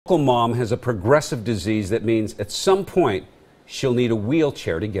local mom has a progressive disease that means at some point she'll need a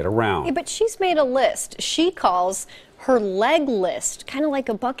wheelchair to get around. Yeah, but she's made a list she calls her leg list, kind of like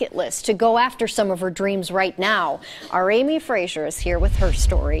a bucket list to go after some of her dreams right now. Our Amy Frazier is here with her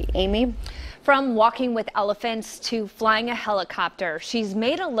story. Amy? From walking with elephants to flying a helicopter, she's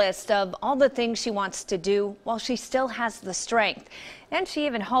made a list of all the things she wants to do while she still has the strength. And she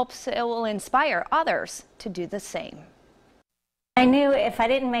even hopes it will inspire others to do the same. I knew if I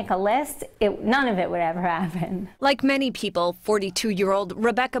didn't make a list, none of it would ever happen. Like many people, 42-year-old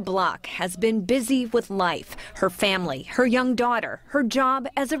Rebecca Block has been busy with life, her family, her young daughter, her job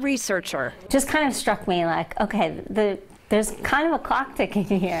as a researcher. Just kind of struck me like, okay, there's kind of a clock ticking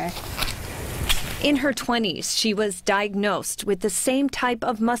here. In her 20s, she was diagnosed with the same type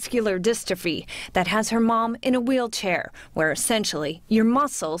of muscular dystrophy that has her mom in a wheelchair, where essentially your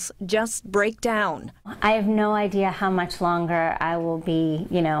muscles just break down. I have no idea how much longer I will be,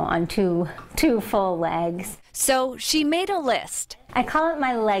 on two full legs. So she made a list. I call it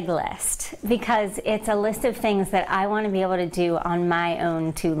my leg list because it's a list of things that I want to be able to do on my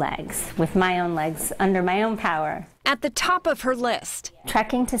own two legs, with my own legs, under my own power. At the top of her list,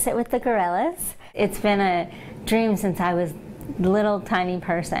 trekking to sit with the gorillas. It's been a dream since I was a little tiny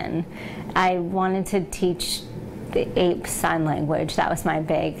person. I wanted to teach the apes sign language. That was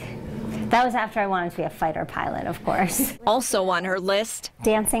that was after I wanted to be a fighter pilot, of course. Also on her list,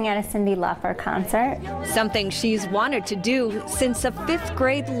 dancing at a Cyndi Lauper concert. Something she's wanted to do since a 5th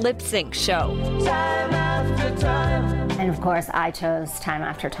grade lip sync show. Time after time. And of course, I chose Time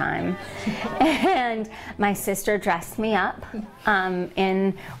After Time. And my sister dressed me up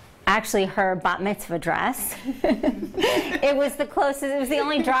in actually her bat mitzvah dress. It was the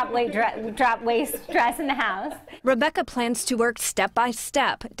only drop waist dress in the house. Rebecca plans to work step by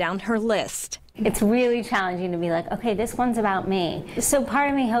step down her list. It's really challenging to be like, okay, this one's about me. So part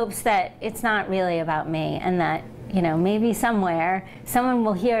of me hopes that it's not really about me and that, maybe somewhere someone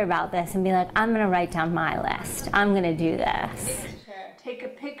will hear about this and be like, I'm going to write down my list. I'm going to do this. Take a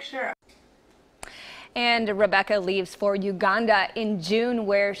picture. And Rebecca leaves for Uganda in June,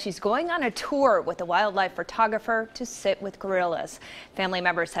 where she's going on a tour with a wildlife photographer to sit with gorillas. Family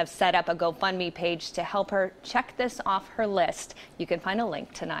members have set up a GoFundMe page to help her check this off her list. You can find a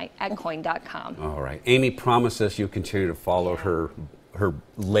link tonight at KOIN.com. All right. Amy promised us you'll continue to follow her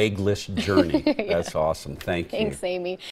legless journey. Yeah. That's awesome. Thank you. Thanks, Amy.